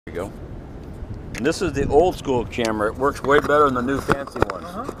There you go. And this is the old school camera. It works way better than the new fancy ones.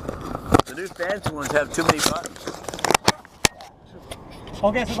 The new fancy ones have too many buttons.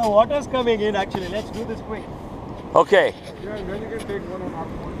 Okay, so the water's coming in actually. Let's do this quick. Okay. Yeah, and then you can take one on our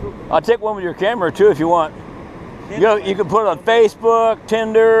phone. I'll take one with your camera too if you want. You can put it on Facebook,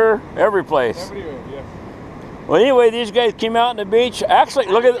 Tinder, every place. Everywhere, yes. Well, anyway, these guys came out on the beach. Actually,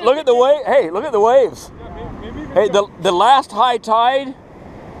 look at the wave. Hey, look at the waves. Yeah, maybe Hey, the last high tide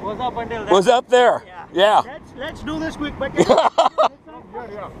Was up until was up there. Yeah. Let's do this quick. But yeah,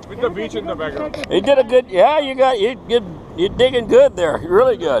 with the beach in the background. You did a good. Yeah, you're digging good there. You're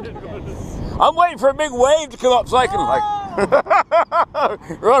really good. I'm waiting for a big wave to come up so I can like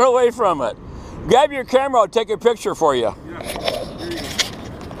run away from it. Grab your camera. I'll take a picture for you. Yeah, here you go.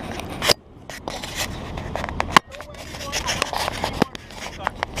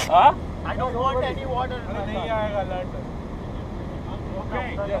 Huh? I don't want any water. नहीं आएगा land. Okay.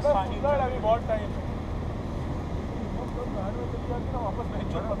 Yes, flood अभी बहुत time है. वापस नहीं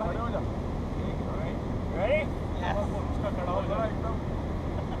चल पता खड़े हो जा. Ready? Yes. उसका खड़ा हो जा एकदम.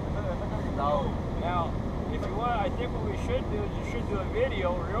 Now, if you want, I think what we should do is you should do a video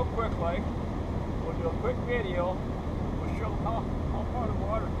real quick, like. We'll do a quick video. We'll show how far the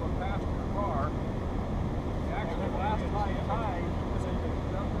water goes past your car. Actually, last high tide was up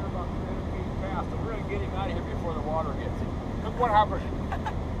there about 300 feet past. So we're going to get him out of here before the water gets him. Look what happened.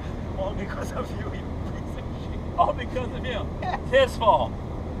 All because of you. All because of him. It's his fault.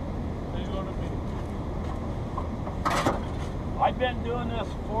 He's going to be. I've been doing this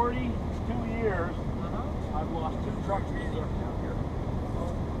 42 years. I've lost 2 trucks this year down here.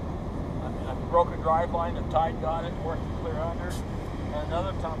 I broke a drive line, the tide got it, worked it clear under. And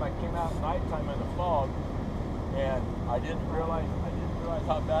another time I came out at nighttime in the fog, and I didn't realize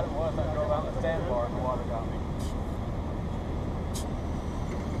how bad it was. I drove out in the sandbar and the water got me.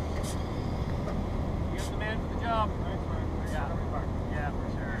 You're the man for the job. Thanks, man. Yeah, for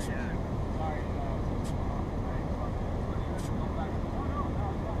sure. Yeah. Sorry.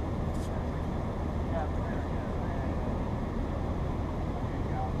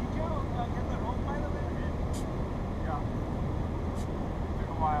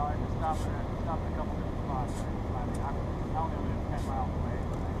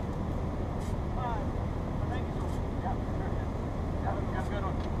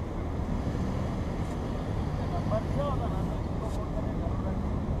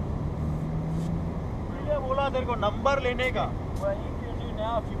 बोला तेरे को number लेने का. Well, you can do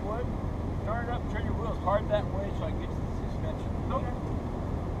now if you would. Turn it up, turn your wheels hard that way so I can get to the suspension. Okay.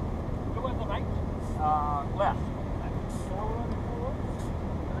 Go with the right. Left.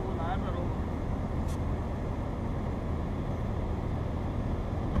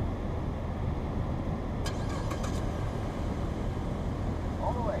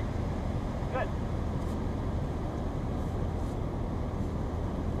 All the way. Good.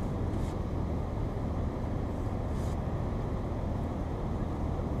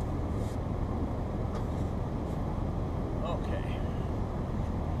 Okay.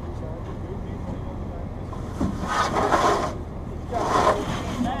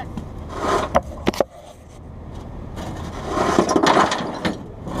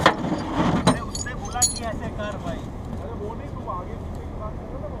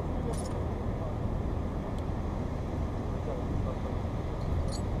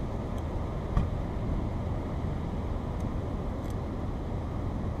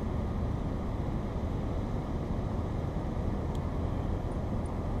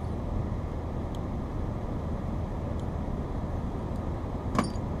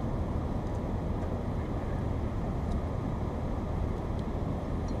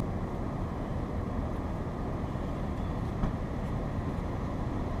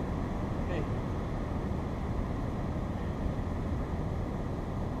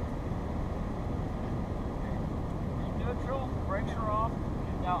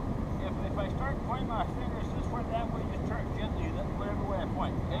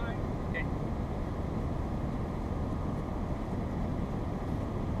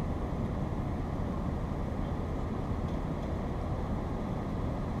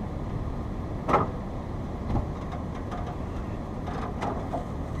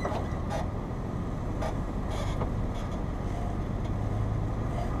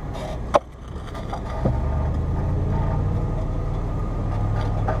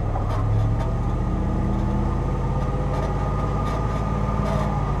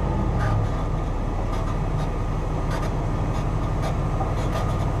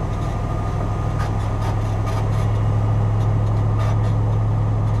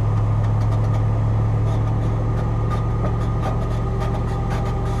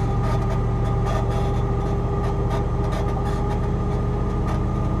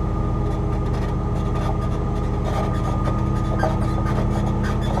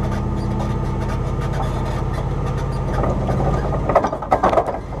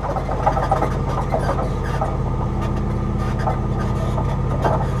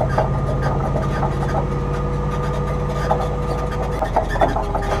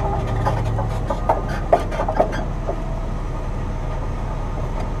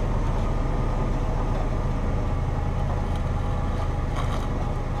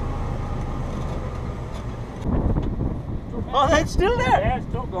 Oh, that's still there. Yeah, it's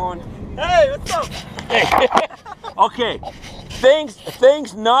still going. Hey, what's up? Hey. Okay,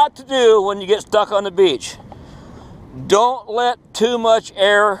 things not to do when you get stuck on the beach. Don't let too much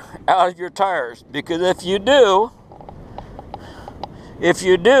air out of your tires, because if you do,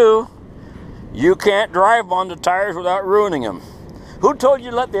 you can't drive on the tires without ruining them. Who told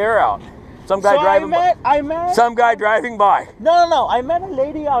you to let the air out? Some guy driving by. Some guy driving by. No. I met a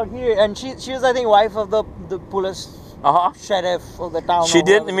lady out here, and she was, I think, wife of the police sheriff of the town. She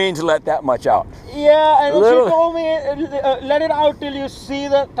didn't mean to let that much out. Yeah, and she told me, let it out till you see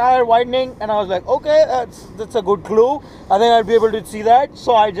the tire widening, and I was like, okay, that's a good clue. I think I'll be able to see that,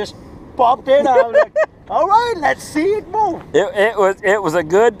 so I just popped in, and I was like, all right, let's see it move. It was a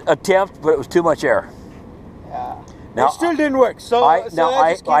good attempt, but it was too much air. Yeah. Now, it still didn't work.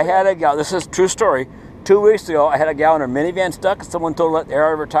 I had a gal. This is a true story. 2 weeks ago, I had a gal in her minivan stuck. Someone told her to let the air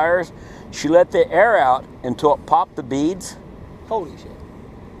out of her tires. She let the air out until it popped the beads. Holy shit!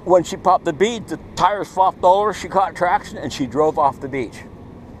 When she popped the beads, the tires flopped over. She caught traction and she drove off the beach.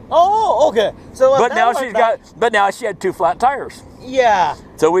 Oh, okay. So, but now she had 2 flat tires. Yeah.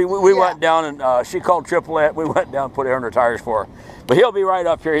 So we went down and she called AAA. We went down and put air in her tires for her. But he'll be right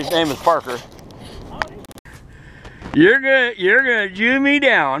up here. His name is Parker. You're gonna Jew me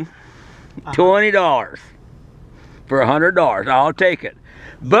down $20 for $100. I'll take it.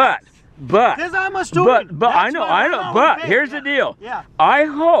 But because I'm a student. But I know. But here's the deal. Yeah. I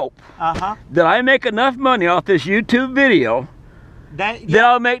hope that I make enough money off this YouTube video that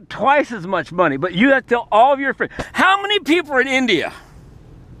I'll make twice as much money. But you have to tell all of your friends. How many people are in India?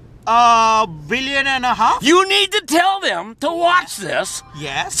 1.5 billion. You need to tell them to watch this.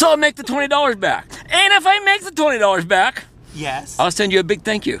 Yes. So I'll make the $20 back. And if I make the $20 back, yes, I'll send you a big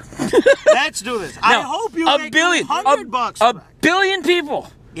thank you. Let's do this. I hope you make $100 A billion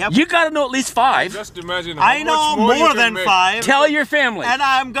people. Yep. You got to know at least 5. Just imagine how I know much more than 5. Tell your family. And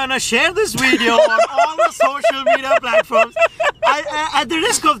I'm gonna share this video on all the social media platforms. At the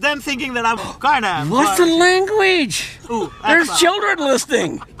risk of them thinking that I'm kind of. What's the language? Ooh, there's children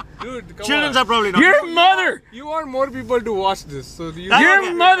listening. Dude, come Children on. are probably not. Your mother. You want more people to watch this, so you.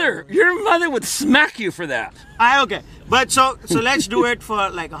 Your mother would smack you for that. Okay, but so let's do it for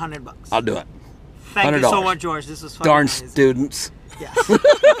like $100. I'll do it. Thank you $100. so much, George. This was fun. Darn students. Yes.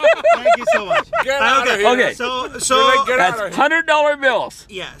 Thank you so much. Get out of here. Okay. So Get out that's of here. $100 bills.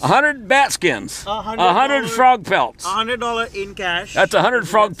 Yes. 100 bat skins. 100 $100 frog pelts. $100 in cash. That's 100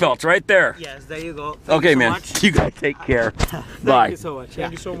 frog pelts right there. Yes, there you go. Thank Okay, you so man. much. You guys take care. Thank Bye. you so much.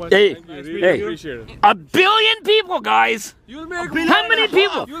 Thank you so much. Hey, Thank you. Really hey. appreciate it. 1 billion people, guys. You'll make How many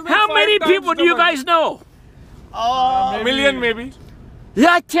people? How many people do you guys know? A million maybe.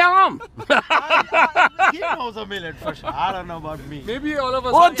 Yeah, tell them. He knows a million for sure. I don't know about me. Maybe all of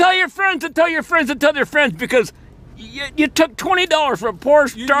us. Well, tell your friends and tell your friends and tell their friends, because you took $20 from a poor,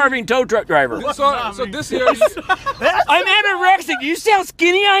 starving tow truck driver. So this year. I'm anorexic. You see how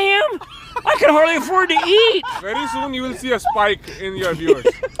skinny I am? I can hardly afford to eat. Very soon you will see a spike in your viewers.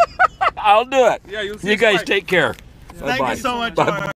 I'll do it. Yeah, you'll see You a guys spike. take care. Thank Bye-bye. you so much. Bye-bye.